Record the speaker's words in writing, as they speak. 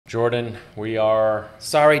Jordan, we are...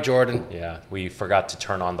 Sorry, Jordan. Yeah, we forgot to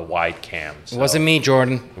turn on the wide cam. So it wasn't me,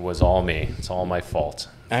 Jordan. It was all me. It's all my fault.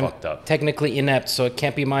 I'm fucked up. Technically inept, so it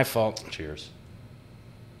can't be my fault. Cheers.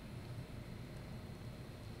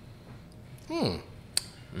 Love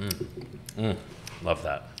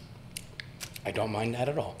that. I don't mind that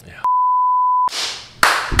at all. Yeah.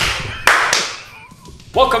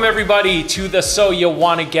 Welcome everybody to the So You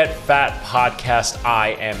Wanna Get Fat podcast. I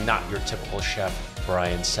am not your typical chef,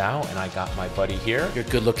 BriantsAo, and I got my buddy here. Your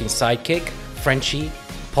good-looking sidekick, Frenchy,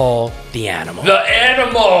 Paul the Animal. The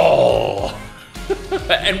Animal!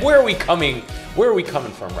 And where are we coming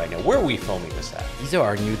from right now? Where are we filming this at? These are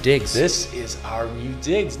our new digs. This is our new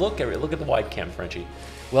digs. Look at the wide cam, Frenchy.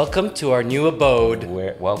 Welcome to our new abode.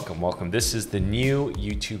 Welcome. This is the new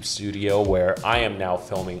YouTube studio where I am now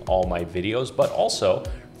filming all my videos, but also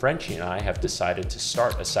Frenchy and I have decided to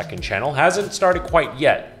start a second channel. Hasn't started quite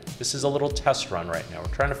yet. This is a little test run right now. We're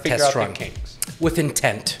trying to figure out the kinks. With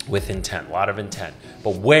intent. With intent, a lot of intent.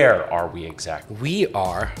 But where are we exactly? We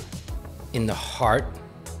are in the heart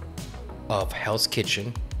of Hell's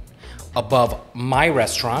Kitchen, above my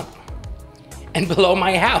restaurant, and below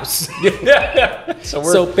my house.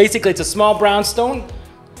 So basically it's a small brownstone.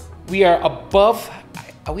 We are above,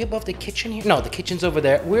 are we above the kitchen here? No, the kitchen's over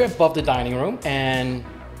there. We're above the dining room and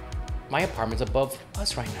my apartment's above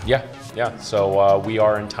us right now. Yeah. So we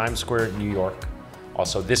are in Times Square, New York.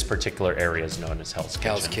 Also, this particular area is known as Hell's Kitchen.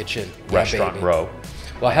 Hell's Kitchen. Restaurant Row.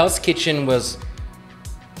 Well, Hell's Kitchen was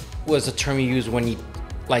a term you used when you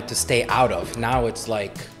like to stay out of. Now it's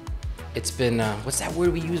like, it's been, what's that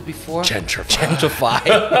word we used before? Gentrified.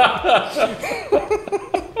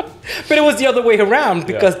 But it was the other way around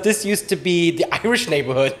because this used to be the Irish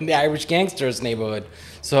neighborhood, the Irish gangsters neighborhood.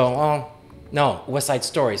 So, no, West Side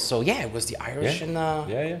Story. So yeah, it was the Irish and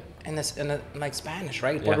like Spanish,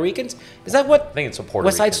 right? Puerto Ricans? Is that what? I think it's a Puerto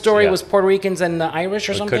West Side Story was Puerto Ricans and Irish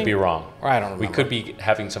or something? Could be wrong. Or I don't remember. We could be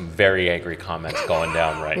having some very angry comments going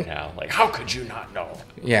down right now. Like, how could you not know?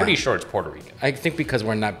 Yeah. Pretty sure it's Puerto Rican. I think because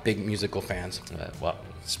we're not big musical fans. Well,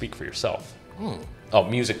 speak for yourself. Oh,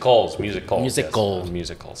 musicals. Musicals. Yes,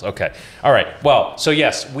 musicals. Okay. All right. Well, so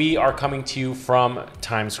yes, we are coming to you from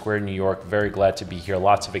Times Square, New York. Very glad to be here.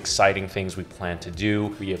 Lots of exciting things we plan to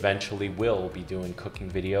do. We eventually will be doing cooking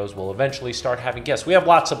videos. We'll eventually start having guests. We have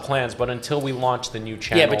lots of plans, but until we launch the new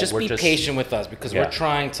channel, but just be patient with us because we're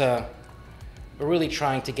really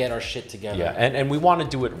trying to get our shit together. Yeah, and we want to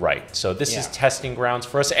do it right. So this is testing grounds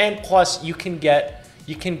for us. And plus, you can get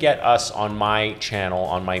us on my channel,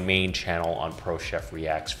 on my main channel on Pro Chef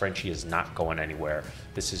Reacts. Frenchy is not going anywhere.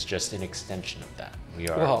 This is just an extension of that.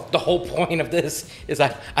 Well, the whole point of this is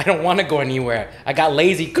I don't want to go anywhere. I got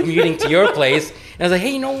lazy commuting to your place. And I was like, hey,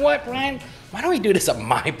 you know what, Brian? Why don't we do this at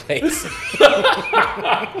my place?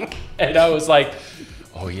 And I was like,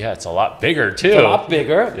 oh yeah, it's a lot bigger too. It's a lot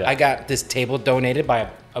bigger. Yeah. I got this table donated by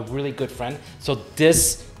a really good friend. So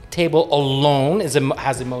this table alone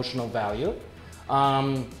has emotional value.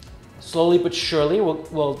 Slowly but surely,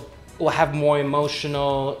 we'll have more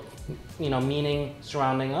emotional, meaning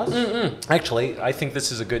surrounding us. Actually, I think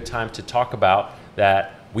this is a good time to talk about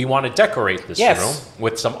that. We want to decorate this room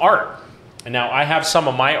with some art. And now I have some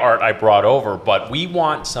of my art I brought over, but we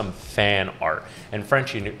want some fan art. And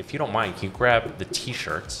Frenchy, if you don't mind, can you grab the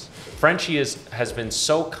t-shirts? Frenchy has been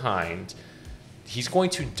so kind. He's going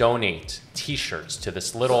to donate t-shirts to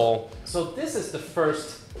this little... So this is the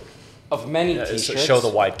first of many t-shirts. Show the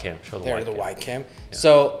wide cam. Wide cam. Yeah.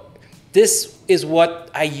 So this is what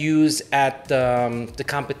I use at the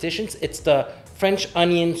competitions. It's the French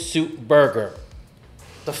onion soup burger,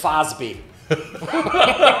 the Fosby.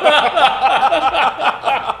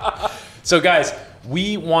 So guys,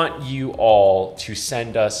 we want you all to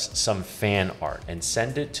send us some fan art and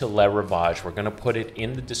send it to Rivage. We're going to put it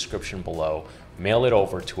in the description below. Mail it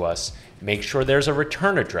over to us. Make sure there's a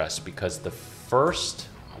return address because the first...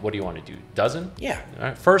 What do you want to do? Dozen? Yeah. All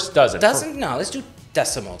right. First dozen. Dozen? No, let's do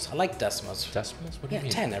decimals. I like decimals. Decimals? What do you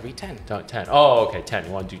mean? 10, every 10. 10. Oh, okay, 10.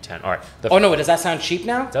 You want to do 10. All right. Oh, no, does that sound cheap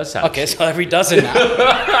now? It does sound cheap. Okay, so every dozen now.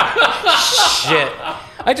 Shit.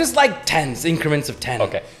 I just like tens, increments of 10.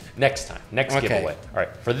 Okay, next time. Next giveaway. All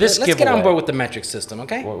right, for this giveaway. Let's get on board with the metric system,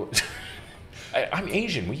 okay? I'm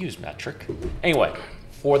Asian. We use metric. Anyway,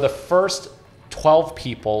 for the first 12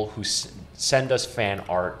 people who send us fan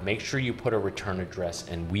art, make sure you put a return address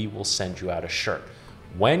and we will send you out a shirt.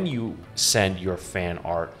 When you send your fan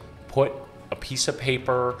art, put a piece of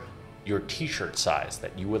paper, your t-shirt size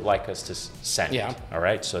that you would like us to send. Yeah. All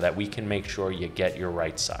right, so that we can make sure you get your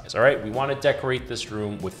right size. All right, we want to decorate this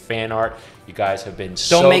room with fan art. You guys have been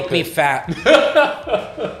so Don't make me fat.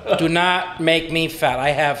 Do not make me fat. I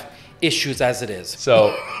have issues as it is.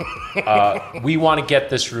 So we want to get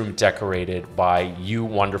this room decorated by you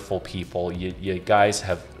wonderful people. You guys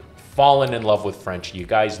have fallen in love with Frenchy. You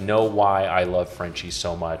guys know why I love Frenchy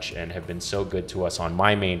so much and have been so good to us on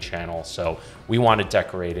my main channel. So we want to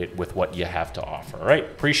decorate it with what you have to offer. All right,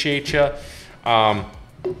 appreciate you.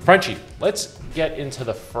 Frenchy, let's get into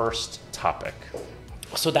the first topic.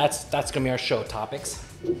 So that's gonna be our show topics.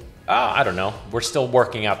 I don't know. We're still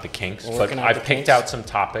working out the kinks, but I've picked out some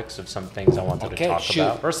topics of some things I wanted to talk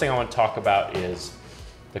about. First thing I want to talk about is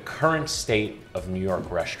the current state of New York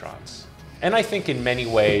restaurants. And I think in many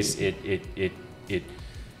ways it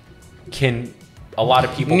can, a lot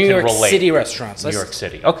of people can relate. New York City restaurants. New York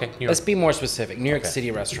City. Okay. Let's be more specific. New York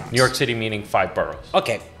City restaurants. New York City meaning 5 boroughs.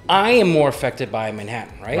 Okay. I am more affected by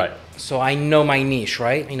Manhattan, right? Right. So I know my niche,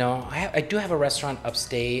 right? You know, I do have a restaurant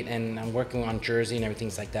upstate and I'm working on Jersey and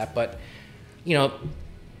everything like that. But, you know,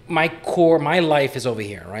 my life is over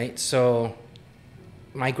here, right? So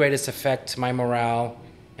my greatest effect, my morale,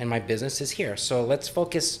 and my business is here. So let's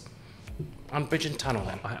focus on Bridge and Tunnel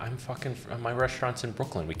then. I'm fucking, my restaurant's in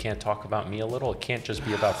Brooklyn. We can't talk about me a little. It can't just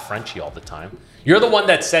be about Frenchy all the time. You're the one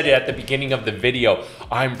that said it at the beginning of the video.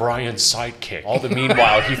 I'm Brian's sidekick. All the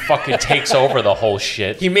meanwhile, he fucking takes over the whole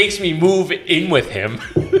shit. He makes me move in with him.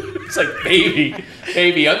 It's like,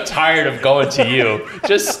 baby, I'm tired of going to you.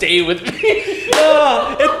 Just stay with me.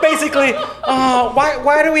 It's basically,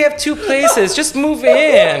 why do we have 2 places? Just move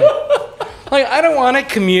in. Like, I don't want to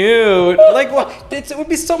commute. Like, well, it would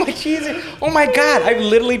be so much easier. Oh my God, I've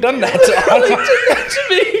literally done that to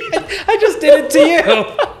me. I just did it to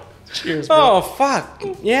you. Cheers, bro. Oh, fuck.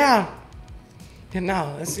 Yeah. No,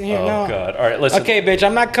 no. God. All right, listen. Okay, bitch,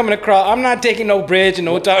 I'm not coming across. I'm not taking no bridge and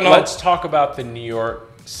no tunnel. Let's talk about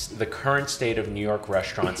the current state of New York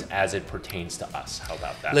restaurants as it pertains to us. How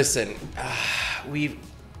about that? Listen,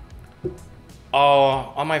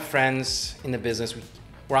 all my friends in the business,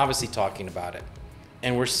 we're obviously talking about it,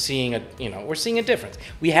 and we're seeing a difference.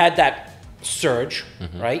 We had that surge,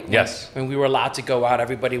 right? Yes. When we were allowed to go out,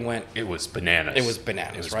 everybody went. It was bananas. It was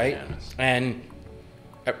bananas, right? Bananas. And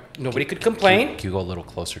nobody could complain. Can you go a little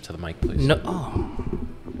closer to the mic, please? No. Oh.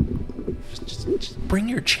 Just bring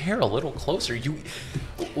your chair a little closer.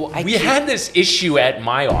 We had this issue at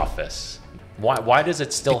my office. Why does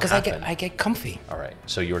it still happen? Because I get comfy. All right.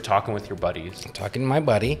 So you were talking with your buddies. I'm talking to my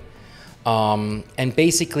buddy. And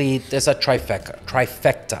basically, there's a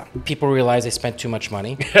trifecta. People realize they spent too much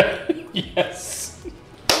money. Yes.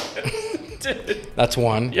 That's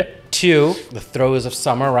 1. Yeah. 2, the throes of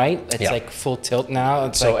summer, right? It's like full tilt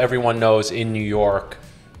now. So everyone knows in New York,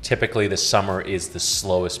 typically the summer is the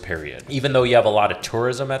slowest period. Even though you have a lot of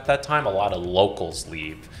tourism at that time, a lot of locals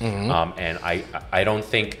leave. And I don't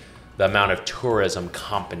think the amount of tourism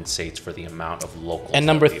compensates for the amount of locals. And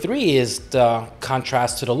number 3 is the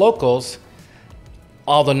contrast to the locals.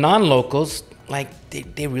 All the non-locals, like,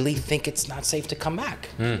 they really think it's not safe to come back.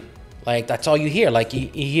 Like, that's all you hear. Like, you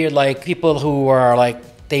hear, like, people who are, like,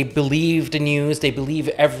 they believe the news. They believe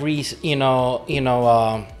every,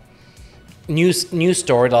 news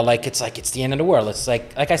story. They're like, it's the end of the world. It's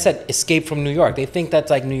like I said, Escape from New York. They think that,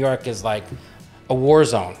 like, New York is, like, a war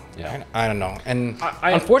zone. Yeah. I don't know. And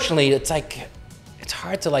unfortunately, it's like, it's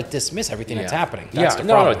hard to, like, dismiss everything that's happening. That's the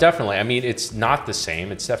problem. No, definitely. I mean, it's not the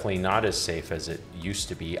same. It's definitely not as safe as it used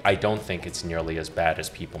to be. I don't think it's nearly as bad as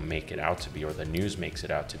people make it out to be or the news makes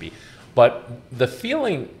it out to be. But the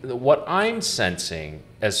feeling, what I'm sensing,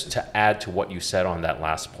 as to add to what you said on that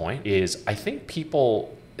last point, is I think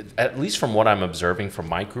people, at least from what I'm observing from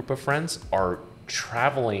my group of friends, are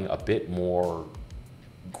traveling a bit more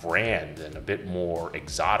grand and a bit more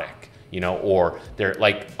exotic, or they're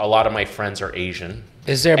like, a lot of my friends are Asian.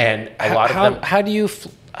 Is there, and a lot of them, how do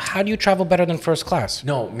you travel better than first class?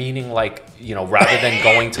 No, meaning like, rather than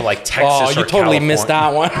going to like Texas or you totally California. Missed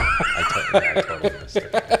that one. I totally missed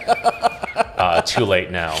it. Too late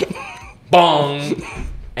now. Bong.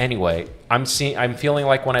 Anyway, I'm feeling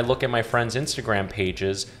like when I look at my friends' Instagram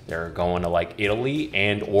pages, they're going to like Italy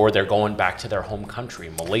or they're going back to their home country,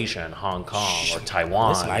 Malaysia and Hong Kong or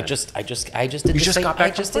Taiwan. Listen, I just did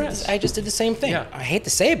the same thing. Yeah. I hate to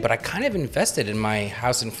say it, but I kind of invested in my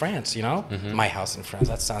house in France, My house in France.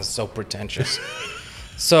 That sounds so pretentious.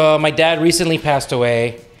 So my dad recently passed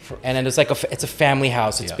away, and then it's a family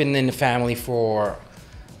house. It's been in the family for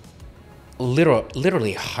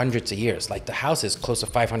literally hundreds of years. Like, the house is close to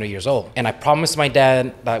 500 years old. And I promised my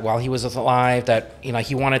dad that while he was alive that,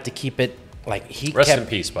 he wanted to keep it like Rest in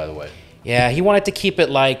peace, by the way. Yeah, he wanted to keep it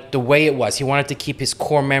like the way it was. He wanted to keep his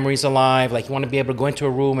core memories alive. Like, he wanted to be able to go into a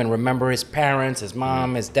room and remember his parents, his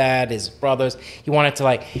mom, his dad, his brothers. He wanted to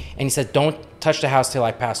and he said, don't touch the house till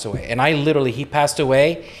I pass away. And he passed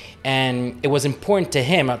away, And it was important to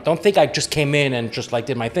him. I don't think I just came in and just like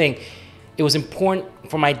did my thing. It was important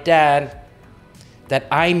for my dad that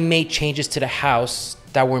I made changes to the house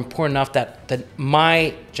that were important enough that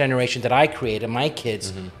my generation that I created, my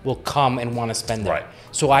kids, will come and want to spend there. Right.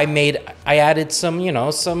 So I added some,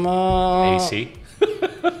 AC?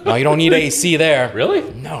 No, you don't need AC there. Really?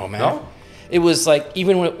 No, man. No? It was like,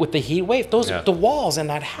 even with the heat wave, the walls in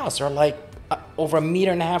that house are like over 1.5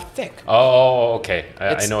 meters thick. Oh, okay.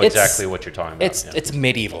 I know exactly what you're talking about. It's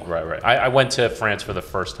medieval. Right. I went to France for the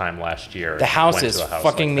first time last year. The house is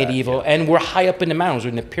fucking like medieval, and we're high up in the mountains. We're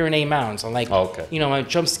in the Pyrenees Mountains. I'm like,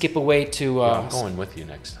 I skip away to. I'm going with you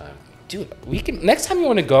next time. Dude, we can. Next time you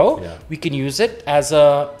want to go, we can use it as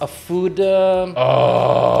a food. Come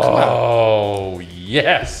on.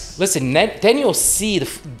 Yes. Listen, then you'll see.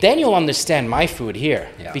 Then you'll understand my food here,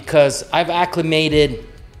 because I've acclimated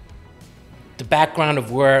the background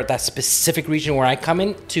of where that specific region where I come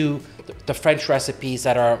in to the French recipes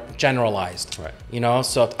that are generalized. Right.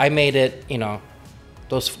 So I made it.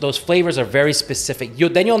 Those flavors are very specific.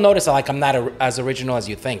 Then you'll notice that, like, I'm not as original as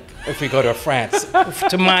you think if we go to France.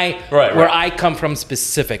 To where I come from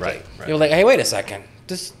specifically. Right. You're like, hey, wait a second.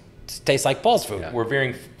 This tastes like Paul's food. Yeah. We're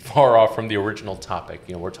veering far off from the original topic.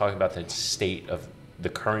 We're talking about the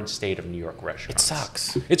current state of New York restaurants. It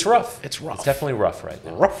sucks. It's rough. It's rough. It's definitely rough right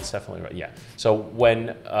now. It's definitely rough. Yeah. So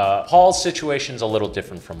when Paul's situation's a little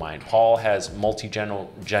different from mine. Paul has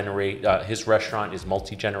his restaurant is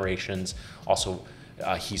multi-generations. Also,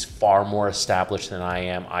 he's far more established than I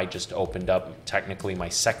am. I just opened up technically my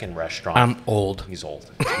second restaurant. I'm old. He's old.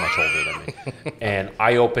 He's much older than me. And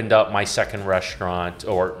I opened up my second restaurant,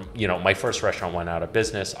 or my first restaurant went out of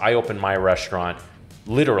business. I opened my restaurant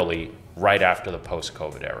literally right after the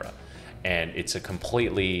post-COVID era. And it's a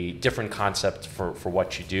completely different concept for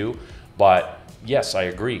what you do. But yes, I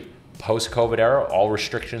agree. Post-COVID era, all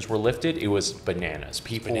restrictions were lifted. It was bananas.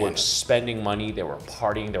 People were spending money. They were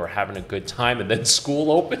partying. They were having a good time. And then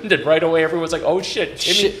school opened, and right away everyone's like, "Oh shit,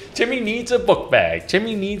 Timmy needs a book bag.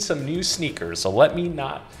 Timmy needs some new sneakers. So let me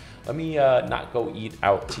not go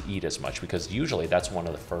out to eat as much," because usually that's one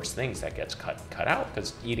of the first things that gets cut out,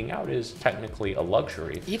 because eating out is technically a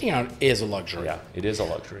luxury. Eating out is a luxury. Yeah, it is a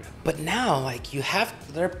luxury. But now, like,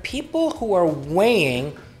 there are people who are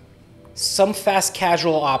weighing some fast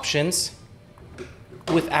casual options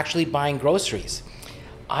with actually buying groceries.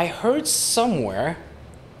 I heard somewhere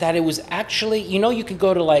that it was actually, you can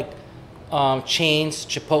go to like chains,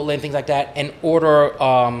 Chipotle and things like that, and order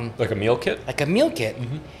like a meal kit? Like a meal kit.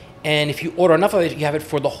 Mm-hmm. And if you order enough of it, you have it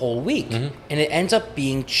for the whole week. Mm-hmm. And it ends up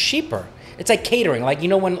being cheaper. It's like catering. Like,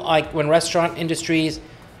 when restaurant industries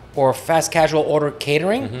or fast casual order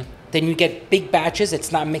catering, mm-hmm. then you get big batches.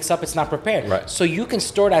 It's not mixed up. It's not prepared. Right. So you can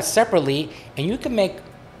store that separately, and you can make,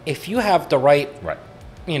 if you have the right,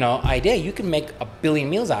 idea, you can make 1 billion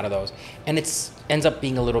meals out of those, and it ends up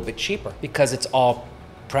being a little bit cheaper because it's all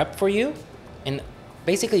prepped for you, and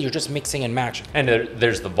basically you're just mixing and matching. And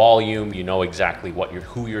there's the volume. You know exactly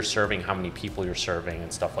who you're serving, how many people you're serving,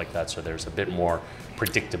 and stuff like that. So there's a bit more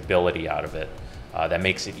predictability out of it. That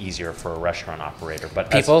makes it easier for a restaurant operator.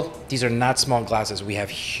 But these are not small glasses. We have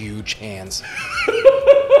huge hands.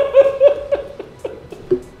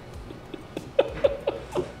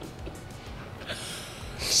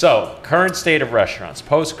 So, current state of restaurants,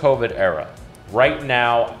 post-COVID era. Right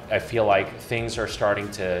now, I feel like things are starting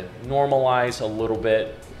to normalize a little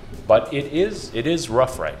bit, but it is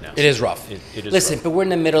rough right now. It is rough. It is Listen, rough. But we're in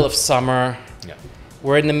the middle of summer. Yeah.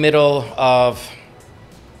 We're in the middle of...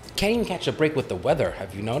 Can't even catch a break with the weather.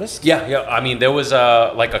 Have you noticed? Yeah. I mean, there was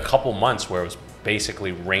like a couple months where it was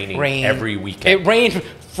basically raining every weekend. It rained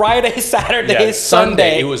Friday, Saturday,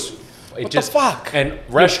 Sunday. It was. What the fuck? And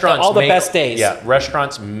restaurants all the best days. Yeah,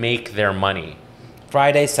 restaurants make their money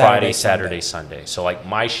Friday, Saturday, Sunday. So like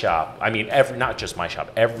my shop, I mean, not just my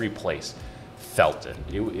shop, every place felt it.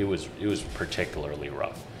 It was particularly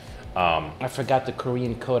rough. I forgot the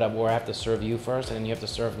Korean code where I have to serve you first, and then you have to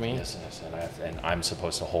serve me. Yes, and I'm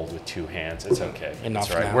supposed to hold with 2 hands. It's okay. Enough.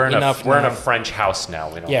 It's right. Now. We're in a French house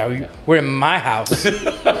now. We're in my house.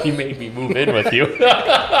 You made me move in with you.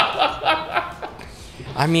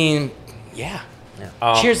 I mean, yeah.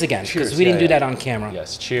 Cheers again, because we didn't do that on camera.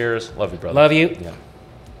 Yes. Cheers. Love you, brother. Love you. Yeah.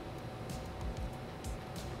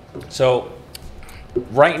 So,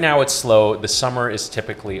 right now it's slow. The summer is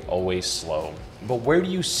typically always slow. But where do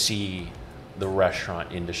you see the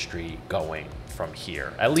restaurant industry going from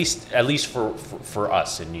here? At least for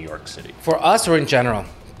us in New York City. For us or in general?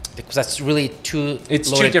 Because that's really two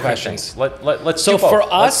different questions. Let's do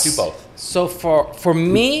both. Let's do both. So for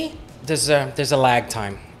me, there's a lag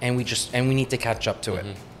time, and we need to catch up to it.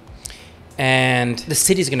 and the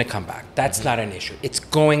city's going to come back. That's not an issue. It's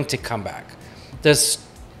going to come back. There's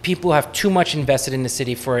people have too much invested in the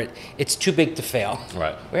city for it. It's too big to fail.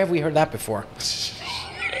 Right. Where have we heard that before?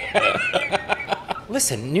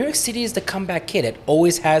 Listen, New York City is the comeback kid. It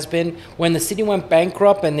always has been. When the city went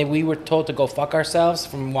bankrupt and we were told to go fuck ourselves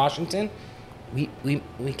from Washington, we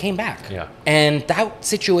came back. Yeah. And that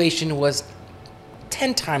situation was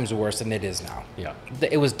 10 times worse than it is now. Yeah.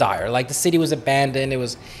 It was dire. Like the city was abandoned. It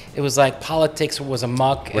was like politics was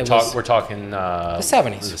amok. We're talking the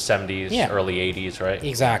 70s. The 70s, Yeah. early 80s, right?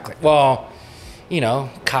 Exactly. Well, you know,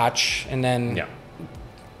 Koch and then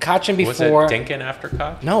Koch and before. Was it Dinkin after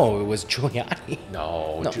Koch? No, it was Giuliani.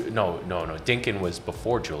 No. Dinkin was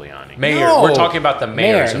before Giuliani. Mayor. No. We're talking about the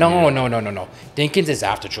mayors. No. Dinkins is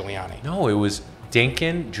after Giuliani. No, it was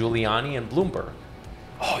Dinkin, Giuliani, and Bloomberg.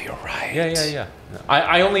 Oh, you're right. Yeah.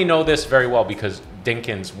 I only know this very well because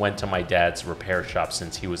Dinkins went to my dad's repair shop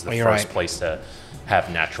since he was the first place to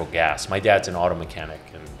have natural gas. My dad's an auto mechanic,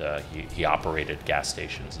 and he operated gas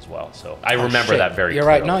stations as well. So I remember that very clearly.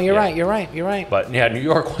 Right. No, you're right. But yeah, New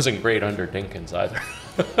York wasn't great under Dinkins either.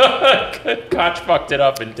 Koch fucked it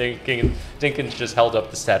up, and Dinkins just held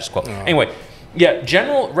up the status quo. Oh. Anyway,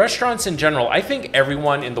 yeah, restaurants in general, I think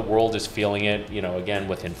everyone in the world is feeling it, you know, again,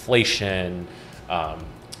 with inflation,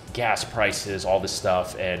 gas prices, all this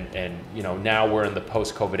stuff, and you know, now we're in the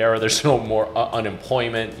post-COVID era. There's no more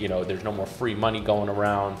unemployment. You know, there's no more free money going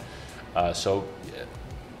around. So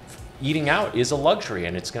eating out is a luxury,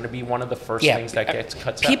 and it's going to be one of the first things that gets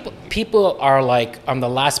cut out. People are like on the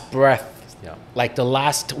last breath, like the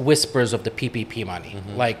last whispers of the PPP money.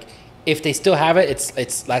 Mm-hmm. Like if they still have it,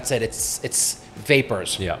 it's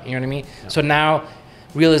vapors. Yeah. You know what I mean? Yeah. So now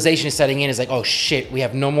realization is setting in. Is like, oh shit, we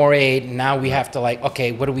have no more aid. Now we have to like,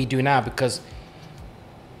 okay, what do we do now? Because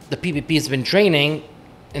the PPP has been draining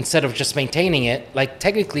instead of just maintaining it. Like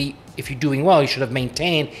technically, if you're doing well, you should have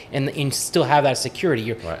maintained and still have that security.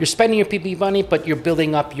 You're spending your PPP money, but you're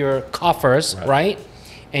building up your coffers, right?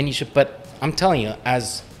 And you should. But I'm telling you,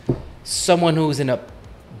 as someone who's in a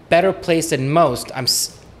better place than most,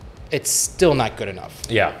 it's still not good enough.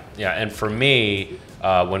 Yeah. And for me,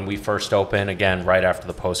 when we first opened, again, right after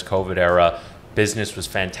the post-COVID era, business was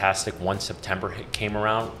fantastic. Once September came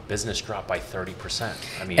around, business dropped by 30%.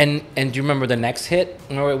 I mean, and do you remember the next hit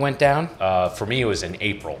where it went down? For me, it was in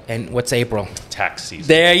April. And what's April? Tax season.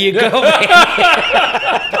 There you go.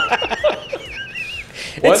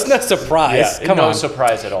 It's no surprise. Yeah, no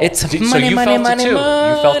surprise at all. It's money. You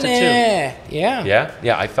felt it too. Yeah.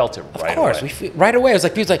 Yeah, I felt it right away. Of course. Right away. It was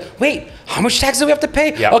like, people's like, wait, how much taxes do we have to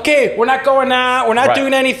pay? Yeah. Okay, we're not going out. We're not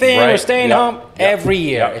doing anything. We're staying home every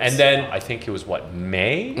year. Yeah. And then I think it was,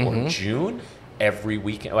 May or June? Every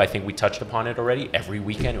weekend, I think we touched upon it already. Every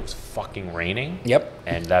weekend it was fucking raining. Yep.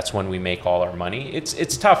 And that's when we make all our money.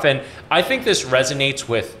 It's tough. And I think this resonates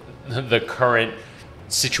with the current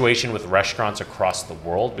situation with restaurants across the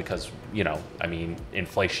world because, you know, I mean,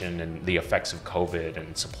 inflation and the effects of COVID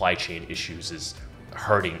and supply chain issues is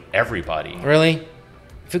hurting everybody. Really?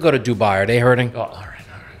 If you go to Dubai, are they hurting? Oh, all right.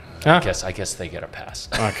 Huh? I guess they get a pass.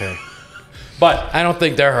 Okay. But I don't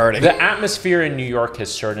think they're hurting. The atmosphere in New York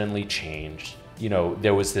has certainly changed. You know,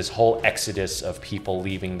 there was this whole exodus of people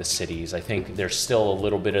leaving the cities. I think there's still a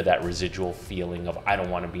little bit of that residual feeling of, I don't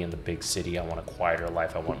want to be in the big city. I want a quieter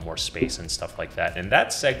life. I want more space and stuff like that. And that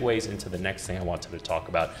segues into the next thing I wanted to talk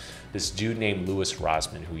about. This dude named Louis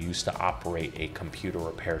Rossmann, who used to operate a computer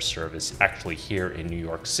repair service actually here in New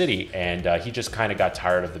York City. And he just kind of got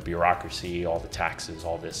tired of the bureaucracy, all the taxes,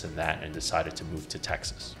 all this and that, and decided to move to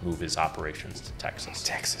Texas, move his operations to Texas.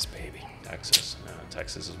 Texas, baby. Texas.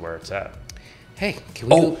 Texas is where it's at. Hey, can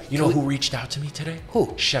we you know who reached out to me today?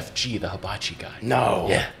 Who? Chef G, the hibachi guy. No.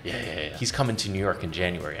 Yeah. He's coming to New York in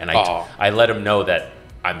January. And I let him know that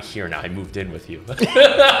I'm here now. I moved in with you.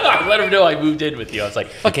 I let him know I moved in with you. I was like,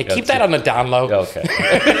 okay, keep that on the down low. Okay.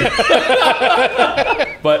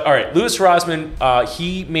 But all right, Louis Rossmann,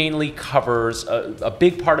 he mainly covers a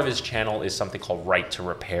big part of his channel is something called Right to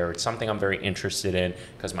Repair. It's something I'm very interested in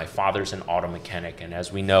because my father's an auto mechanic. And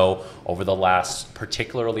as we know, over the last,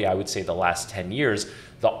 particularly I would say the last 10 years,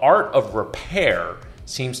 the art of repair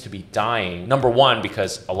seems to be dying. Number one,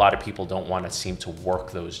 because a lot of people don't want to seem to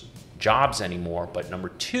work those jobs anymore, but number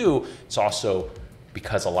two, it's also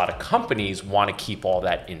because a lot of companies want to keep all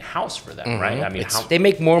that in-house for them, right? I mean, they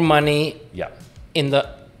make more money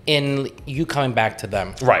in you coming back to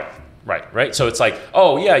them. Right. So it's like,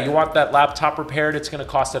 oh yeah, you want that laptop repaired, it's going to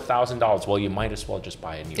cost $1,000. Well, you might as well just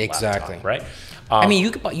buy a new laptop, right? I mean,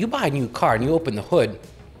 you buy a new car and you open the hood,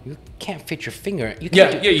 you can't fit your finger. You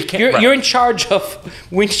can't. You're in charge of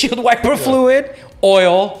windshield wiper fluid,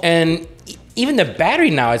 oil, and even the battery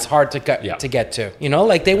now is hard to get to. You know,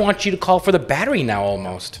 like they want you to call for the battery now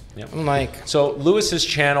almost. Yeah. I'm like, so Lewis's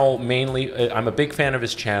channel mainly. I'm a big fan of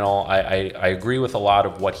his channel. I agree with a lot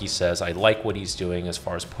of what he says. I like what he's doing as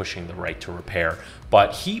far as pushing the right to repair.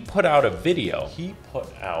 But he put out a video. He put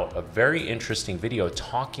out a very interesting video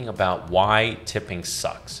talking about why tipping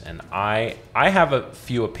sucks. And I have a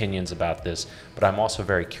few opinions about this, but I'm also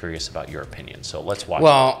very curious about your opinion. So let's watch.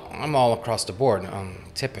 Well, I'm all across the board on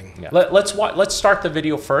tipping. Yeah. Let's start the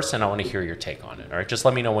video first, and I want to hear your take on it. All right, just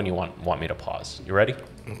let me know when you want me to pause. You ready?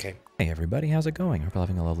 Okay. Hey everybody, how's it going? Hope you're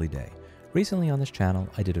having a lovely day. Recently on this channel,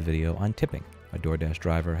 I did a video on tipping. A DoorDash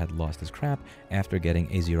driver had lost his crap after getting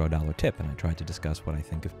a $0 tip, and I tried to discuss what I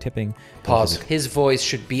think of tipping. Pause. His voice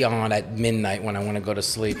should be on at midnight when I want to go to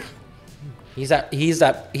sleep. He's that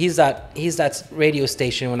radio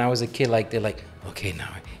station when I was a kid. Like they're like, okay, now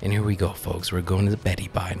and here we go, folks. We're going to the Betty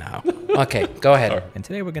Bye now. Okay, go ahead. And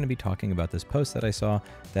today we're going to be talking about this post that I saw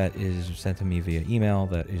that is sent to me via email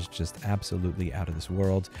that is just absolutely out of this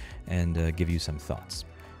world, and give you some thoughts.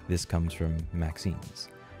 This comes from Maxine's.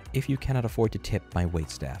 If you cannot afford to tip my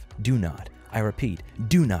waitstaff, do not, I repeat,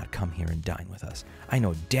 do not come here and dine with us. I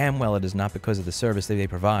know damn well it is not because of the service that they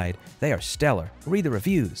provide. They are stellar. Read the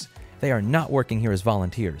reviews. They are not working here as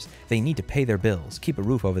volunteers. They need to pay their bills, keep a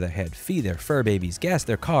roof over their head, feed their fur babies, gas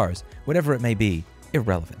their cars, whatever it may be,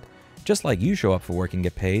 irrelevant. Just like you show up for work and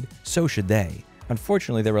get paid, so should they.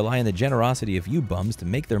 Unfortunately, they rely on the generosity of you bums to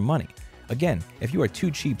make their money. Again, if you are too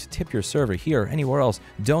cheap to tip your server here or anywhere else,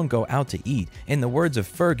 don't go out to eat. In the words of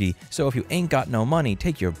Fergie, so if you ain't got no money,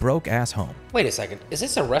 take your broke ass home. Wait a second. Is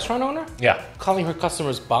this a restaurant owner? Yeah. Calling her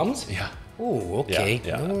customers bums? Yeah. Oh, okay.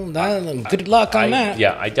 Yeah. Good luck on that.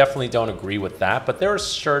 Yeah, I definitely don't agree with that, but there are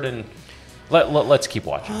certain... Let's keep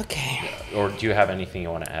watching. Okay. Or do you have anything you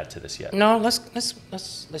want to add to this yet? No, let's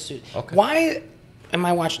do it. Okay. Why am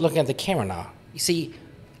I looking at the camera now? You see,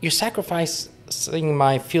 you're sacrificing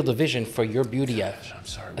my field of vision for your beauty. I'm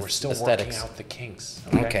sorry, we're still aesthetics. working out the kinks.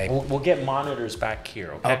 Okay. We'll get monitors back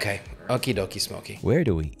here, okay? Okay. Okie dokie, Smokey. Where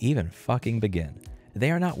do we even fucking begin? They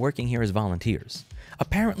are not working here as volunteers.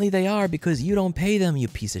 Apparently they are because you don't pay them, you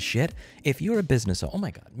piece of shit. If you're a business, oh my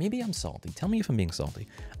God, maybe I'm salty. Tell me if I'm being salty.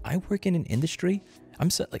 I work in an industry.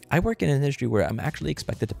 I work in an industry where I'm actually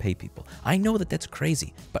expected to pay people. I know that that's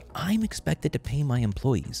crazy, but I'm expected to pay my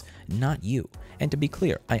employees, not you. And to be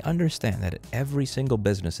clear, I understand that at every single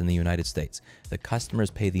business in the United States, the customers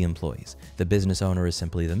pay the employees. The business owner is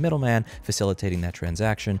simply the middleman facilitating that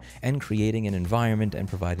transaction and creating an environment and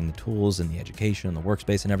providing the tools and the education and the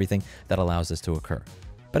workspace and everything that allows this to occur.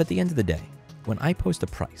 But at the end of the day, when I post a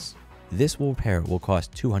price, this repair will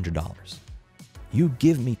cost $200. You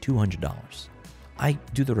give me $200. I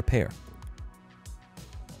do the repair.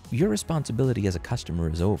 Your responsibility as a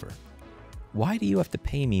customer is over. Why do you have to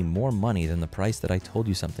pay me more money than the price that I told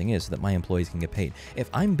you something is so that my employees can get paid? If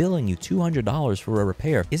I'm billing you $200 for a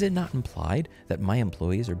repair, is it not implied that my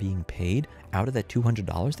employees are being paid out of that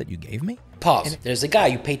 $200 that you gave me? Pause. There's a guy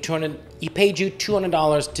you paid he paid you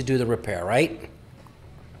 $200 to do the repair, right?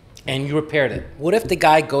 And you repaired it. What if the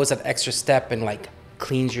guy goes that extra step and like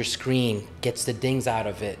cleans your screen, gets the dings out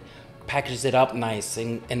of it, packages it up nice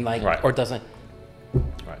and like, right. Or doesn't?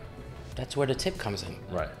 Right. That's where the tip comes in.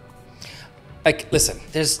 Right. Like, listen,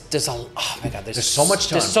 there's oh my God, there's so much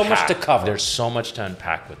to so much to cover. There's so much to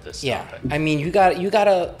unpack with this topic. I mean, you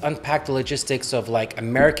gotta unpack the logistics of like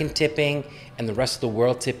American tipping and the rest of the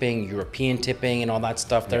world tipping, European tipping, and all that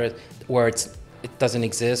stuff there, where it doesn't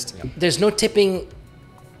exist. Yeah. There's no tipping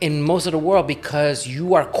in most of the world because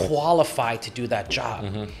you are qualified to do that job.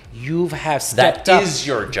 Mm-hmm. You have stepped up. That is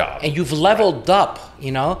your job. And you've leveled up,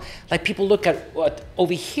 you know? Like people look at what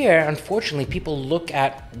over here, unfortunately, people look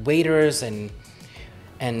at waiters and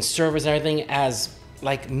servers and everything as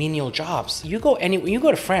like menial jobs. You go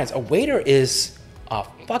to France, a waiter is a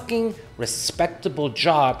fucking respectable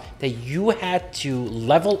job that you had to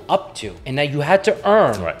level up to and that you had to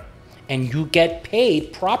earn. Right. And you get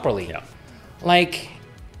paid properly. Yeah. Like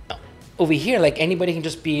over here, like anybody can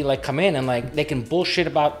just be like come in and like they can bullshit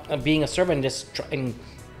about being a server and just try and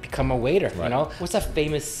become a waiter. Right. You know what's that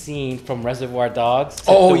famous scene from Reservoir Dogs?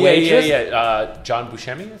 Oh yeah. John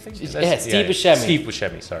Buscemi, I think. Steve Buscemi. Steve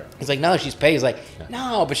Buscemi. Sorry. He's like, no, she's paid. He's like,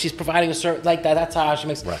 no, but she's providing a service like that. That's how she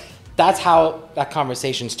makes. Right. That's how that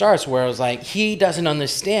conversation starts. Where it was like he doesn't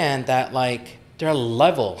understand that like there are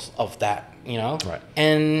levels of that. You know. Right.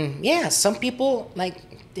 And yeah, some people like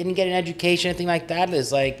didn't get an education, anything like that,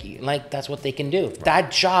 is like that's what they can do. Right.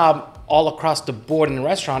 That job all across the board in the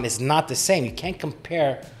restaurant is not the same. You can't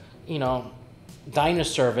compare, you know, diner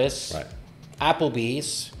service, right.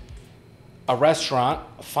 Applebee's, a restaurant,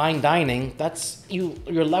 fine dining, that's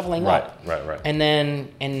you're leveling up. Right.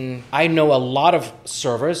 And I know a lot of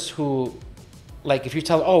servers who, like, if you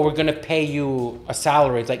tell, oh, we're gonna pay you a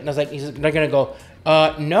salary, it's like they're gonna go,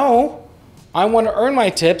 no, I want to earn my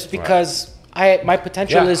tips because my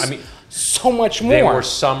potential is so much more. There were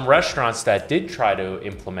some restaurants that did try to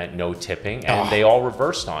implement no tipping, and they all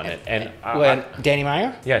reversed on it. And Danny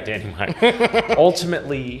Meyer? Yeah, Danny Meyer.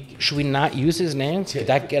 Ultimately, should we not use his name? Did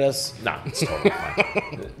that get us? No, it's totally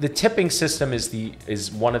fine. The tipping system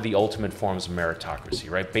is one of the ultimate forms of meritocracy,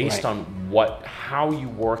 right? Based on how you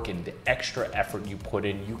work and the extra effort you put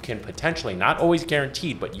in, you can potentially, not always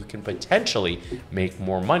guaranteed, but you can potentially make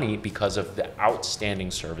more money because of the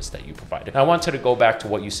outstanding service that you provided. Now, I wanted to go back to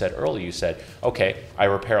what you said earlier. You said, okay, I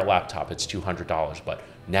repair a laptop, it's $200, but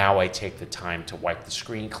now I take the time to wipe the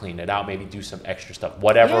screen, clean it out, maybe do some extra stuff,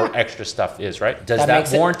 whatever extra stuff is, right? Does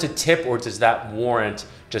that warrant a tip, or does that warrant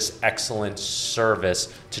just excellent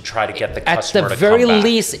service to try to get the customer to come back? At the very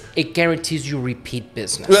least, it guarantees you repeat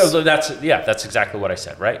business. Well, that's exactly what I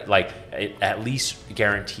said, right? Like, it at least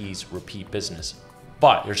guarantees repeat business.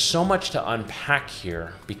 But there's so much to unpack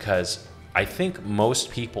here, because I think most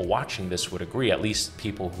people watching this would agree, at least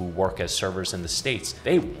people who work as servers in the States,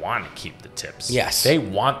 they want to keep the tips. Yes. They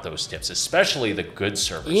want those tips, especially the good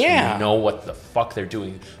servers who know what the fuck they're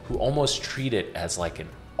doing, who almost treat it as like an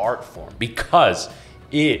art form, because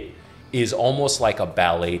it is almost like a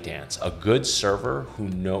ballet dance. A good server who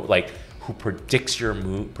predicts your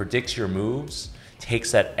moves,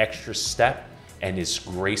 takes that extra step, and is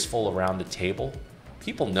graceful around the table,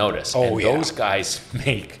 people notice. Those guys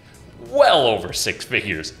make well over 6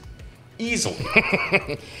 figures, easily.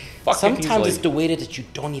 Sometimes it's the way that you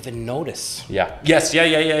don't even notice. Yeah. Yes.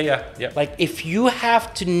 Yeah. Like, if you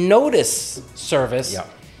have to notice service,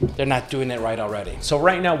 they're not doing it right already. So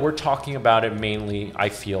right now we're talking about it mainly, I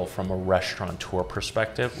feel, from a restaurateur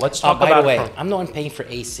perspective. Let's talk about. By the way, I'm the one paying for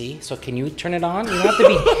AC, so can you turn it on? You don't have to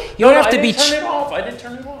be. You don't have to be. Turn it off. I didn't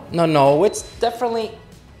turn it off. No, it's definitely.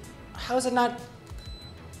 How is it not?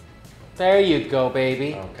 There you go,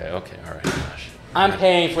 baby. Okay, all right. Gosh. I'm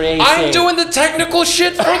paying for the AC. I'm doing the technical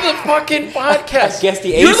shit for the fucking podcast. I guess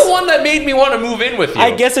the AC. You're the one that made me want to move in with you.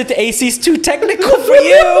 I guess the AC's too technical for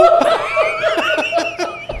you.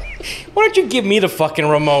 Why don't you give me the fucking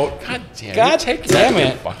remote? God damn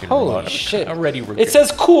it. Holy remote. shit. I already regret. It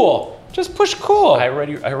says cool. Just push cool. I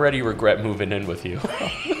already regret moving in with you.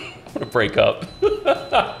 I'm going to break up.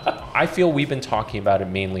 I feel we've been talking about it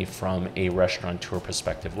mainly from a restaurateur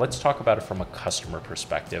perspective. Let's talk about it from a customer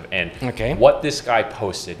perspective and what this guy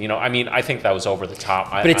posted. You know, I mean, I think that was over the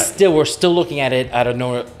top. But we're still looking at it at an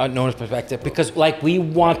owner's perspective, because, like, we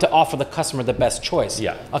want to offer the customer the best choice.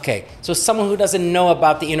 Yeah. Okay, so someone who doesn't know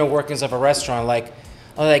about the inner workings of a restaurant, like,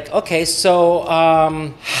 okay, so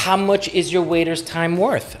how much is your waiter's time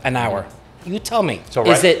worth an hour? You tell me. So,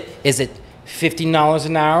 is it $15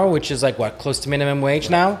 an hour, which is like what, close to minimum wage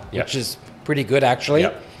now, which is pretty good actually.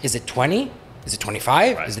 Is it 20? Is it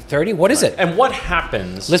 25? Is it 30? What is it? And what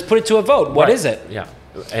happens? Let's put it to a vote. What is it? Yeah,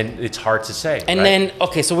 and it's hard to say. And then,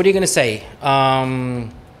 okay, so what are you going to say?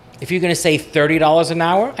 If you're going to say $30 an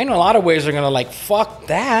hour, I know a lot of ways are going to like, fuck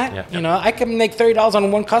that. You know, I can make $30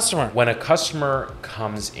 on one customer. When a customer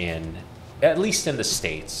comes in, at least in the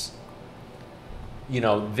States, you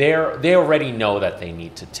know, they already know that they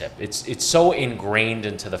need to tip. It's so ingrained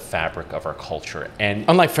into the fabric of our culture. And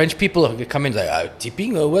unlike French people who come in like,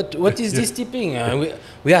 tipping? What is this tipping?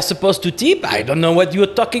 We are supposed to tip? I don't know what you're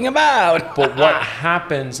talking about. But what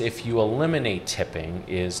happens if you eliminate tipping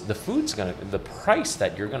is the price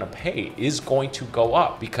that you're gonna pay is going to go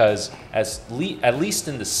up, because at least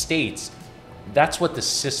in the States, that's what the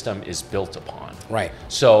system is built upon. Right.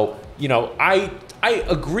 So, you know, I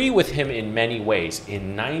agree with him in many ways.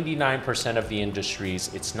 In 99% of the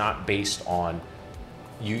industries, it's not based on,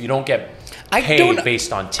 you don't get paid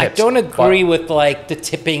based on tips. I don't agree with like the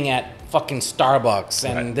tipping at fucking Starbucks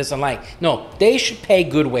and this and like. No, they should pay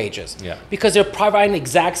good wages. Yeah. Because they're providing the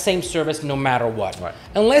exact same service no matter what. Right.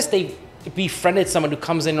 Unless they befriended someone who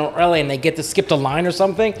comes in early and they get to skip the line or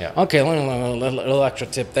something. Yeah. Okay, a little extra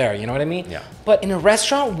tip there. You know what I mean? Yeah. But in a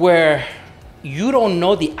restaurant where you don't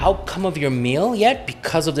know the outcome of your meal yet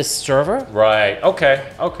because of this server. Right.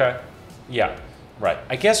 Okay. Yeah. Right.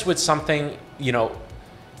 I guess with something, you know,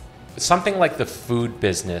 something like the food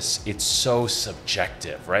business, it's so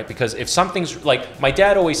subjective, right? Because if something's like, my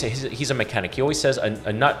dad always says, he's a mechanic. He always says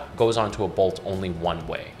a nut goes onto a bolt only one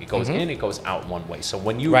way. It goes in, it goes out one way. So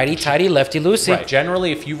when you righty tighty, lefty loosey. Right.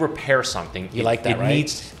 Generally, if you repair something, like that,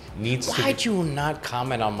 right? Needs. Why'd you not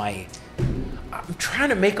comment on my? I'm trying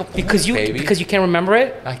to make a point, because you baby. because you can't remember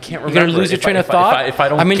it. I can't remember. You're gonna lose your train of thought. If I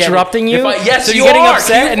don't, I'm interrupting you. Yes, so you you're getting are.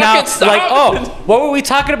 upset and now like, oh, it. what were we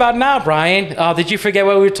talking about now, Brian? Oh, did you forget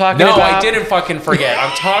what we were talking about? No, I didn't fucking forget.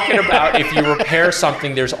 I'm talking about if you repair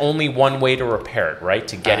something, there's only one way to repair it, right?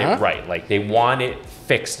 To get it right. Like they want it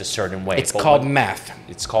fixed a certain way. It's called math.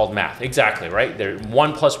 It's called math. Exactly, right?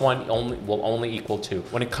 1 + 1 will only equal 2.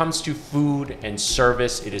 When it comes to food and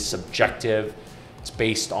service, it is subjective. It's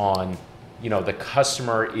based on, the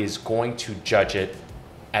customer is going to judge it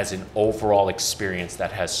as an overall experience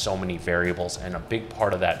that has so many variables, and a big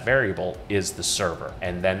part of that variable is the server.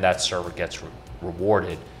 And then that server gets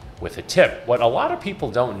rewarded with a tip. What a lot of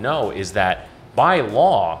people don't know is that by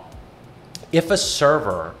law, if a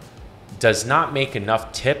server does not make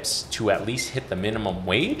enough tips to at least hit the minimum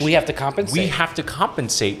wage, we have to compensate. We have to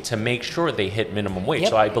compensate to make sure they hit minimum wage.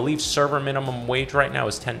 So I believe server minimum wage right now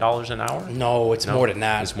is $10 an hour. No, it's more than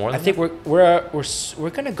that. It's more than that? I think we're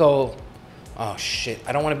gonna go. Oh shit!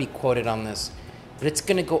 I don't want to be quoted on this, but it's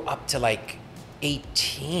gonna go up to like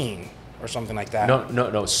 18 or something like that.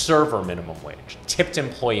 No. Server minimum wage, tipped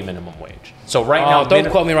employee minimum wage. So right now, don't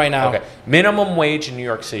quote me right now. Okay, minimum wage in New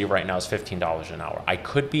York City right now is $15 an hour. I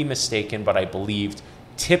could be mistaken, but I believed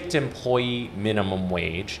tipped employee minimum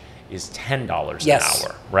wage is $10 an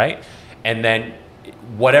hour, right? And then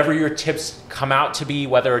whatever your tips come out to be,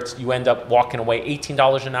 whether it's you end up walking away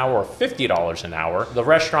 $18 an hour or $50 an hour, the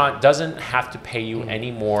restaurant doesn't have to pay you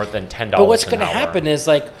any more than $10 an hour. But what's going to happen is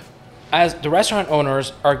as the restaurant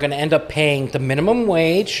owners are going to end up paying the minimum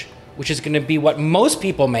wage, which is going to be what most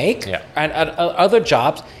people make at other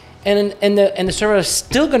jobs, and the server is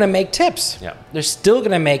still going to make tips. Yeah. They're still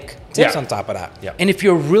going to make tips on top of that. Yeah. And if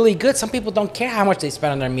you're really good, some people don't care how much they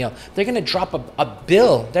spend on their meal. They're going to drop a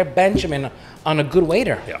bill, their Benjamin, on a good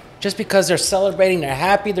waiter. Yeah. Just because they're celebrating, they're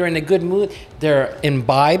happy, they're in a good mood, they're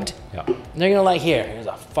imbibed. Yeah. They're going to here's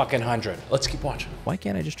a fucking 100. Let's keep watching. Why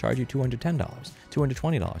can't I just charge you $210,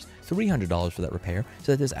 $220, $300 for that repair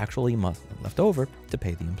so that there's actually money left over to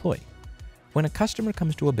pay the employee? When a customer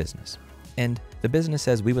comes to a business and the business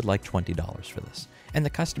says we would like $20 for this, and the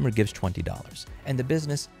customer gives $20, and the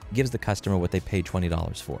business gives the customer what they paid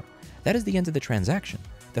 $20 for, that is the end of the transaction.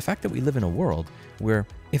 The fact that we live in a world where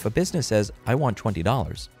if a business says, I want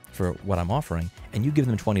 $20 for what I'm offering, and you give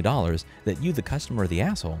them $20, that you, the customer, are the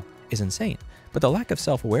asshole, is insane. But the lack of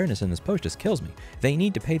self-awareness in this post just kills me. They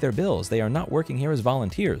need to pay their bills. They are not working here as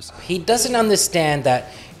volunteers. He doesn't understand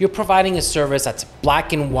that you're providing a service that's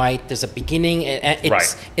black and white. There's a beginning.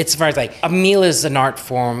 It's very like a meal is an art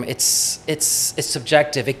form. It's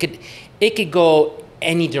subjective. It could go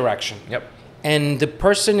any direction. Yep. And the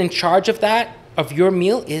person in charge of your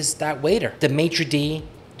meal is that waiter, the maitre d',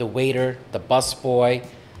 the waiter, the busboy,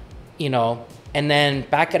 and then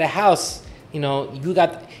back of the house, you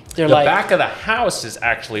got. The back of the house is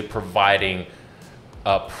actually providing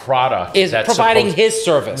a product. Is providing his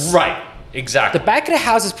service. Right. Exactly. The back of the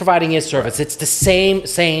house is providing his service. Right. It's the same.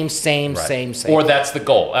 Or that's the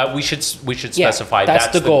goal. We should specify that's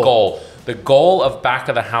the goal. The goal of back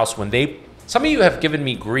of the house some of you have given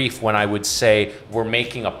me grief when I would say we're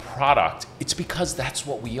making a product. It's because that's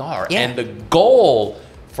what we are. Yeah. And the goal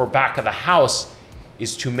for back of the house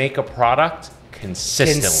is to make a product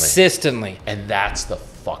consistently. And that's the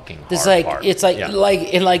fucking hard part. It's like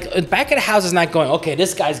back of the house is not going, okay,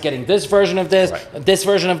 this guy's getting this version of this, this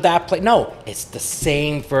version of that plate. No, it's the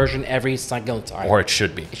same version every single time. Or it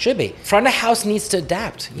should be. It should be. Front of house needs to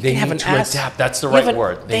adapt. They need to adapt. That's the right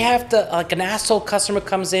word. They have to, like an asshole customer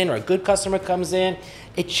comes in or a good customer comes in,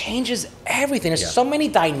 it changes everything. There's so many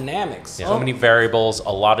dynamics. Yeah. So many variables, a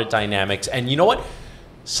lot of dynamics. And you know what?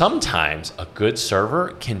 Sometimes a good server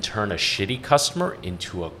can turn a shitty customer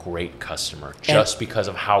into a great customer just because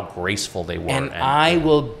of how graceful they were. And I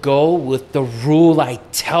will go with the rule I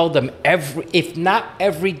tell them if not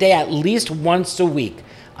every day, at least once a week.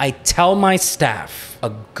 I tell my staff,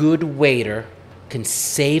 a good waiter can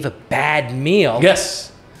save a bad meal.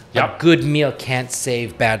 Yes. Yep. A good meal can't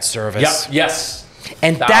save bad service. Yep. Yes.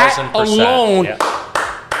 And 1000%.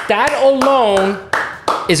 That alone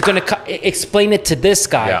is going to explain it to this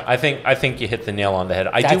guy. Yeah, I think you hit the nail on the head.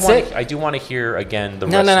 I do want to hear again the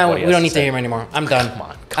rest of what he has we don't need to hear him anymore. I'm done. Come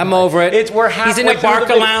on. I'm over it. He's in a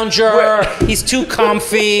Barca lounger. He's too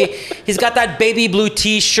comfy. He's got that baby blue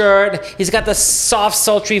T-shirt. He's got the soft,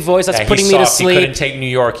 sultry voice that's putting me to sleep. He couldn't take New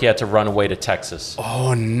York. He had to run away to Texas.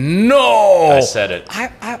 Oh no! I said it.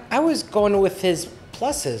 I was going with his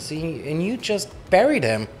pluses, and you just buried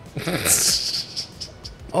him.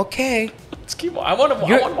 Okay. Keep on. I want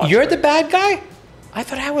to watch. You're the bad guy? I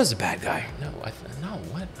thought I was the bad guy. No, what?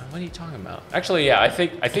 What are you talking about? Actually, yeah, I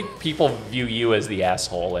think people view you as the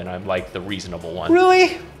asshole, and I'm like the reasonable one.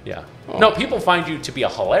 Really? Yeah. Oh. No, people find you to be a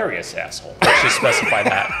hilarious asshole. Let's just specify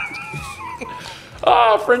that.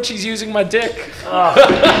 Oh, Frenchy's using my dick.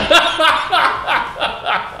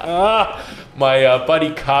 My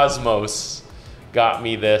buddy Cosmos got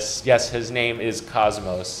me this. Yes, his name is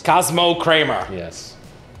Cosmos. Cosmo Kramer. Yes.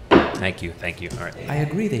 Thank you. All right. I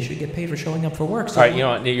agree. They should get paid for showing up for work. So all right, you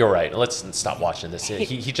know what? You're right. Let's stop watching this.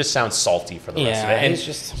 He just sounds salty for the rest of it. And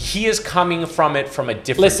he is coming from it from a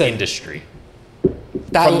different industry.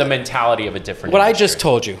 From the mentality of a different What industry. I just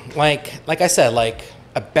told you. Like I said, like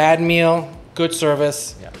a bad meal, good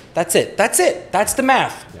service. Yeah. That's it. That's the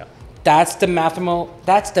math. Yeah. That's the mathimal.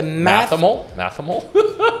 That's the math. Mathimal?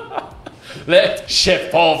 Let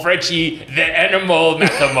Chef Paul Frenchy, the animal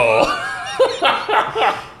mathimal.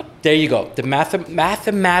 There you go. The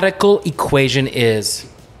mathematical equation is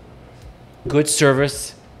good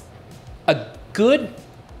service, a good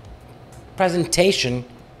presentation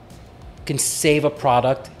can save a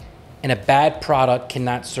product, and a bad product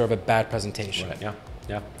cannot serve a bad presentation. Right,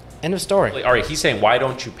 yeah. End of story. All right, he's saying, why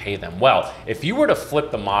don't you pay them? Well, if you were to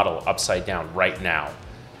flip the model upside down right now,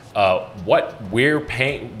 what we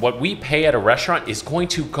pay at a restaurant is going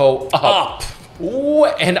to go up. Ooh,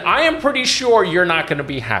 and I am pretty sure you're not going to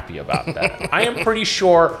be happy about that. I am pretty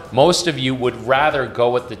sure most of you would rather go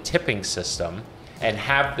with the tipping system and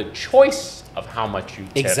have the choice of how much you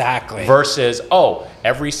tip. Exactly. Versus,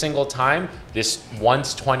 every single time, this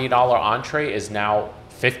once $20 entree is now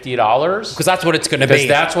 $50. Because that's what it's going to be. Because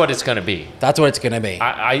that's what it's going to be. That's what it's going to be.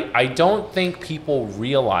 I don't think people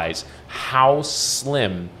realize how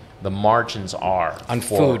slim the margins are on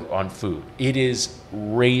food. It is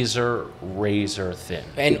razor thin.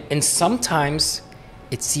 And sometimes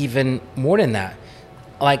it's even more than that.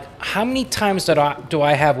 Like, how many times do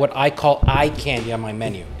I have what I call eye candy on my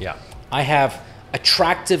menu? Yeah. I have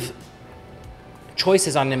attractive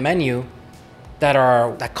choices on the menu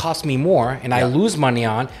that cost me more and I lose money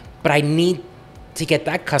on, but I need to get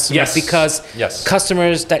that customer because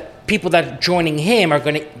people that are joining him are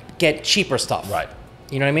going to get cheaper stuff. Right.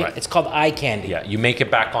 You know what I mean? Right. It's called eye candy. Yeah, you make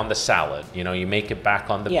it back on the salad. You know, you make it back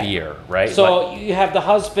on the beer, right? So you have the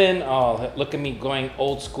husband, look at me going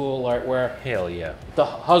old school, where hell yeah. The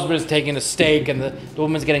husband is taking the steak and the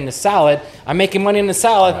woman's getting the salad. I'm making money on the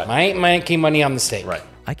salad. Right. I ain't making money on the steak. Right.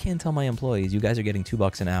 I can't tell my employees, you guys are getting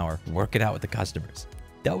 $2 an hour. Work it out with the customers.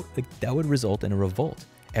 That would result in a revolt.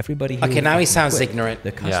 Everybody here. Okay, now he sounds ignorant.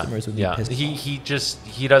 The customers would be pissed off.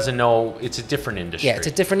 He doesn't know. It's a different industry. Yeah, it's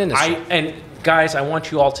a different industry. And guys, I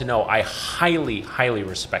want you all to know, I highly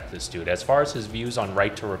respect this dude. As far as his views on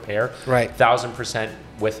right to repair, 1000%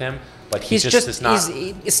 with him. But he just is not.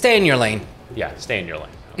 Stay in your lane. Yeah, stay in your lane.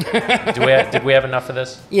 Okay. Did we have enough of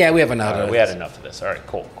this? Yeah, we have enough of this. We had enough of this. All right,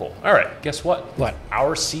 cool. All right, guess what? What?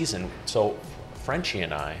 Our season. So Frenchy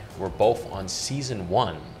and I were both on season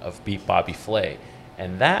 1 of Beat Bobby Flay.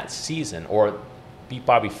 And that season, or Beat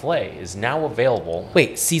Bobby Flay, is now available.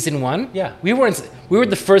 Wait, season 1? Yeah. We were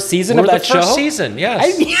the first season of that show? First season,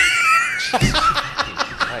 yes.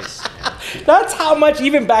 Nice. That's how much,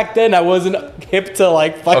 even back then, I wasn't hip to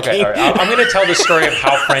fucking... Okay, all right. I'm going to tell the story of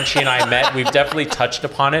how Frenchy and I met. We've definitely touched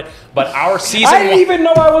upon it. But our season... I didn't even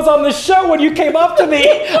know I was on the show when you came up to me.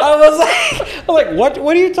 I was like, what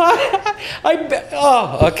are you talking...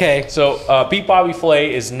 okay. So Beat Bobby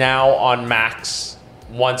Flay is now on Max.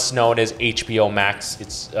 Once known as HBO Max.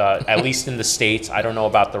 It's at least in the States. I don't know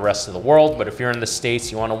about the rest of the world, but if you're in the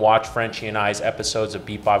States, you want to watch Frenchy and I's episodes of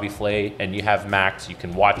Beat Bobby Flay, and you have Max, you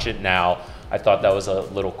can watch it now. I thought that was a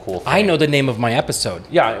little cool thing. I know the name of my episode.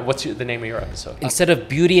 Yeah, what's the name of your episode? Instead of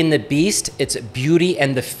Beauty and the Beast, it's Beauty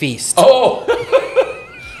and the Feast. Oh!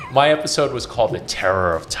 My episode was called The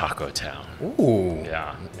Terror of Taco Town. Ooh.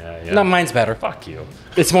 Yeah. No, mine's better. Fuck you.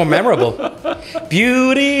 It's more memorable.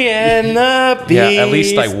 Beauty and the Beast. Yeah, at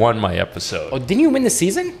least I won my episode. Oh, didn't you win the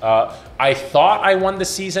season? I thought I won the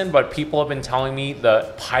season, but people have been telling me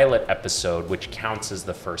the pilot episode, which counts as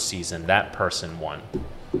the first season, that person won.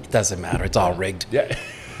 It doesn't matter. It's all rigged. Yeah.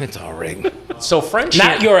 It's all rigged. So Frenchy...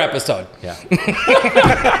 Not your episode. Yeah.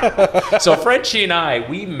 So Frenchy and I,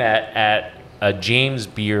 we met at a James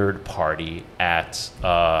Beard party at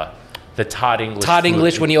the Todd English. Todd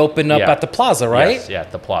English when he opened up at the Plaza, right? Yes, yeah,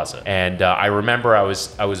 at the Plaza. And I remember I was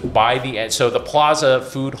by the end. So the Plaza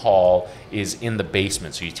food hall is in the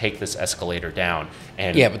basement. So you take this escalator down,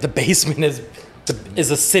 and but the basement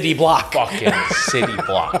is a city block. Fucking city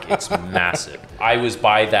block. It's massive. I was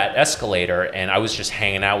by that escalator, and I was just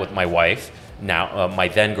hanging out with my wife, now my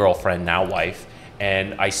then girlfriend, now wife.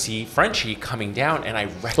 And I see Frenchy coming down, and I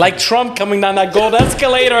recognize... Like Trump coming down that gold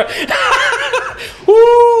escalator.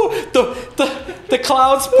 Woo! the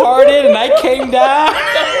clouds parted and I came down.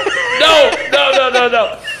 No.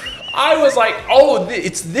 I was like, oh,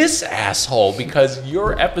 it's this asshole, because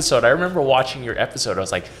your episode, I remember watching your episode, I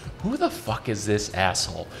was like, who the fuck is this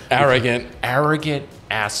asshole? Arrogant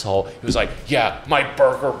asshole. He was like, yeah, my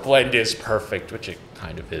burger blend is perfect, which it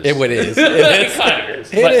kind of is. It is. It kind of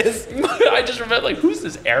is. It is. I just remember, like, who's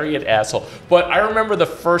this arrogant asshole? But I remember the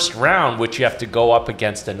first round, which you have to go up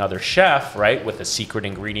against another chef, right, with a secret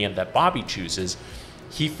ingredient that Bobby chooses.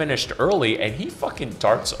 He finished early, and he fucking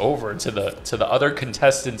darts over to the other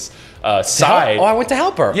contestant's side. Oh, I went to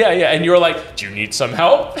help her. Yeah, and you were like, do you need some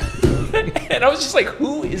help? And I was just like,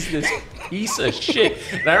 who is this piece of shit?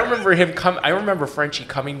 And I remember Frenchy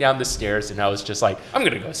coming down the stairs, and I was just like, I'm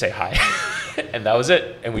gonna go say hi. And that was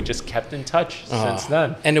it. And we just kept in touch since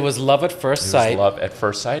then. And it was love at first sight. It was love at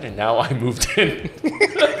first sight, and now I moved in.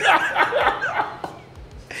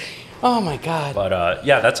 Oh my God. But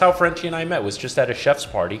yeah, that's how Frenchy and I met. Was just at a chef's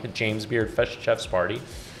party, a James Beard chef's party.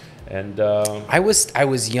 And I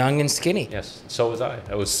was young and skinny. Yes, so was I.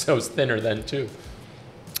 I was thinner then too.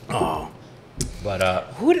 Oh.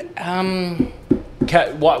 But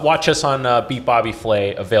watch us on Beat Bobby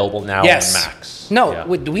Flay, available now on Max. No, yeah.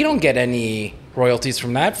 we don't get any royalties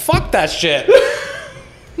from that. Fuck that shit.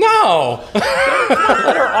 No.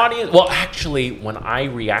 Let our audience. Well, actually, when I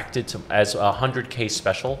reacted to as a 100K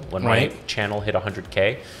special, when my channel hit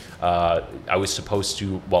 100K, I was supposed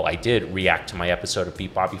to. Well, I did react to my episode of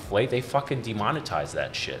Beat Bobby Flay. They fucking demonetized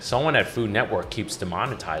that shit. Someone at Food Network keeps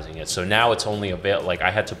demonetizing it. So now it's only available. Like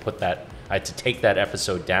I had to take that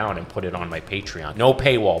episode down and put it on my Patreon. No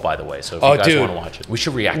paywall, by the way. So if you guys want to watch it, we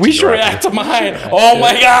should react. We should react to mine. Oh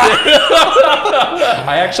my God!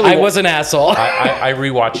 I was an asshole. I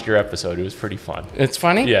rewatched your episode. It was pretty fun. It's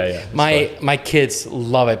funny. Yeah. My kids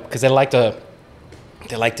love it because they like to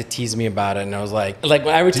tease me about it, and I was like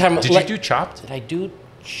every time. Did you do Chopped? Did I do?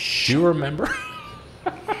 Do you remember?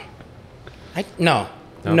 No.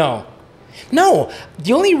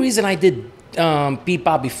 The only reason I did Beat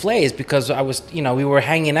Bobby Flay is because I was, we were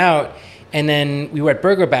hanging out, and then we were at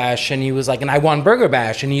Burger Bash, and he was like, and I won Burger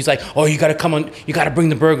Bash, and he's like, oh, you got to come on, you got to bring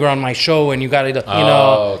the burger on my show, and you got to,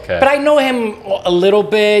 Okay. But I know him a little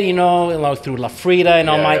bit, through La Frida and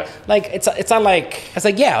all my, like, it's not like, I was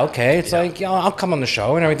like, yeah, okay, it's like, I'll come on the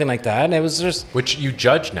show and everything like that, and it was just. Which you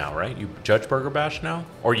judge now, right? You judge Burger Bash now?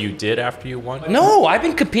 Or you did after you won? No, I've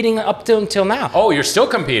been competing up until now. Oh, you're still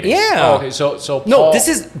competing? Yeah. Oh, okay, so Paul... No,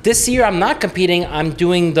 this year I'm not competing, I'm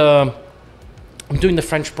doing the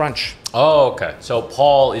French brunch. Oh, okay. So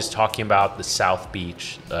Paul is talking about the South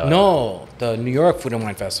Beach. No, the New York Food and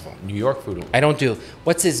Wine Festival. New York Food and Wine. I don't do.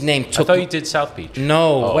 What's his name? I thought you did South Beach.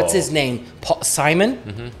 No. Oh. What's his name? Simon.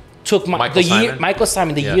 Mm-hmm. Took Michael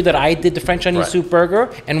Simon, the year that I did the French onion soup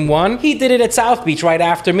burger and won. He did it at South Beach right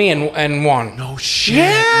after me and won. No shit.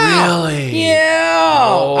 Yeah. Really? Yeah.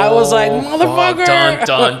 Oh, I was like, motherfucker. Dun,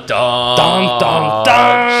 dun, dun. Dun, dun,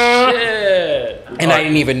 dun. Shit. And I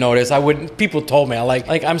didn't even notice. People told me.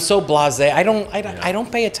 I'm so blasé. I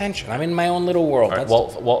don't pay attention. I'm in my own little world. All right,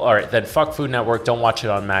 well, all right. Then fuck Food Network. Don't watch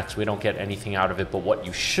it on Max. We don't get anything out of it. But what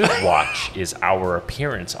you should watch is our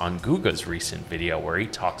appearance on Guga's recent video where he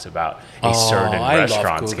talks about a certain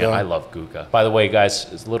restaurant. I love Guga. By the way, guys,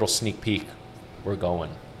 it's a little sneak peek. We're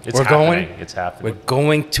going. It's happening. We're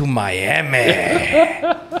going to Miami.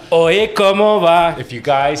 Oye, ¿cómo va? If you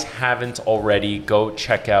guys haven't already, go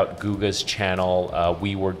check out Guga's channel.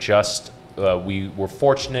 We were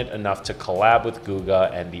fortunate enough to collab with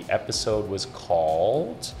Guga, and the episode was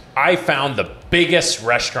called I Found the Biggest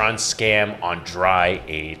Restaurant Scam on Dry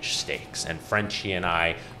Aged Steaks. And Frenchy and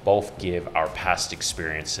I both give our past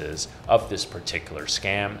experiences of this particular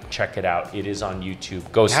scam. Check it out. It is on YouTube.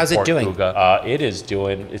 Go support How's it doing? Guga.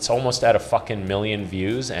 It's almost at a fucking million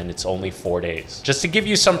views, and it's only 4 days. Just to give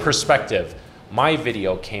you some perspective, my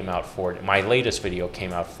latest video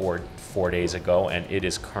came out 4 days ago, and it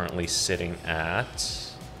is currently sitting at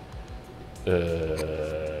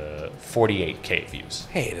 48K views.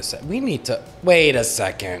 Wait a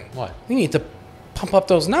second. What? We need to pump up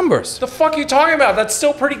those numbers. The fuck are you talking about? That's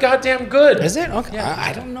still pretty goddamn good. Is it? Okay. Yeah.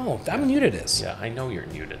 I don't know. I'm new to this. Yeah, I know you're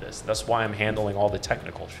new to this. That's why I'm handling all the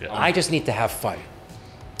technical shit. I just need to have fun.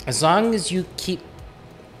 As long as you keep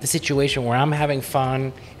the situation where I'm having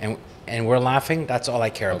fun and we're laughing, that's all I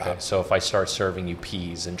care about. So if I start serving you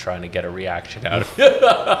peas and trying to get a reaction out of it.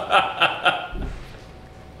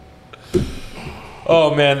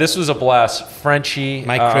 Oh man, this was a blast. Frenchy.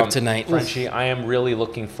 My kryptonite. Frenchy, I am really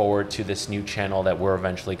looking forward to this new channel that we're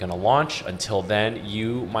eventually going to launch. Until then,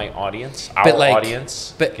 you, my audience,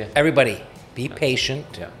 audience. But everybody, be patient.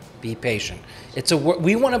 Yeah. Be patient.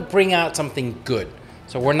 We want to bring out something good.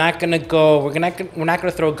 So we're not gonna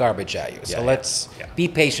throw garbage at you. So let's be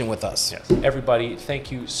patient with us. Yes. Everybody,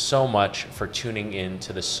 thank you so much for tuning in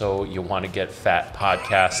to the So You Want to Get Fat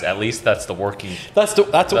podcast. At least that's the working. That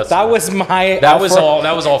was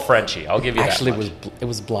all Frenchy. I'll give you that. Actually, it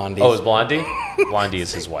was Blondie. Oh, it was Blondie? Blondie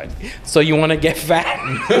is his wife. So you want to get fat?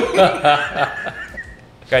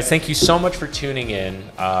 Guys, thank you so much for tuning in.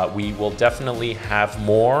 We will definitely have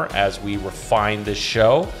more as we refine this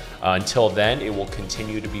show. Until then, it will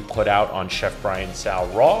continue to be put out on Chef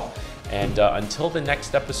BriantsAo Raw. And until the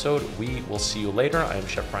next episode, we will see you later. I am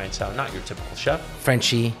Chef BriantsAo, not your typical chef.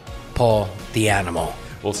 Frenchy, Paul, the animal.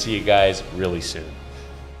 We'll see you guys really soon.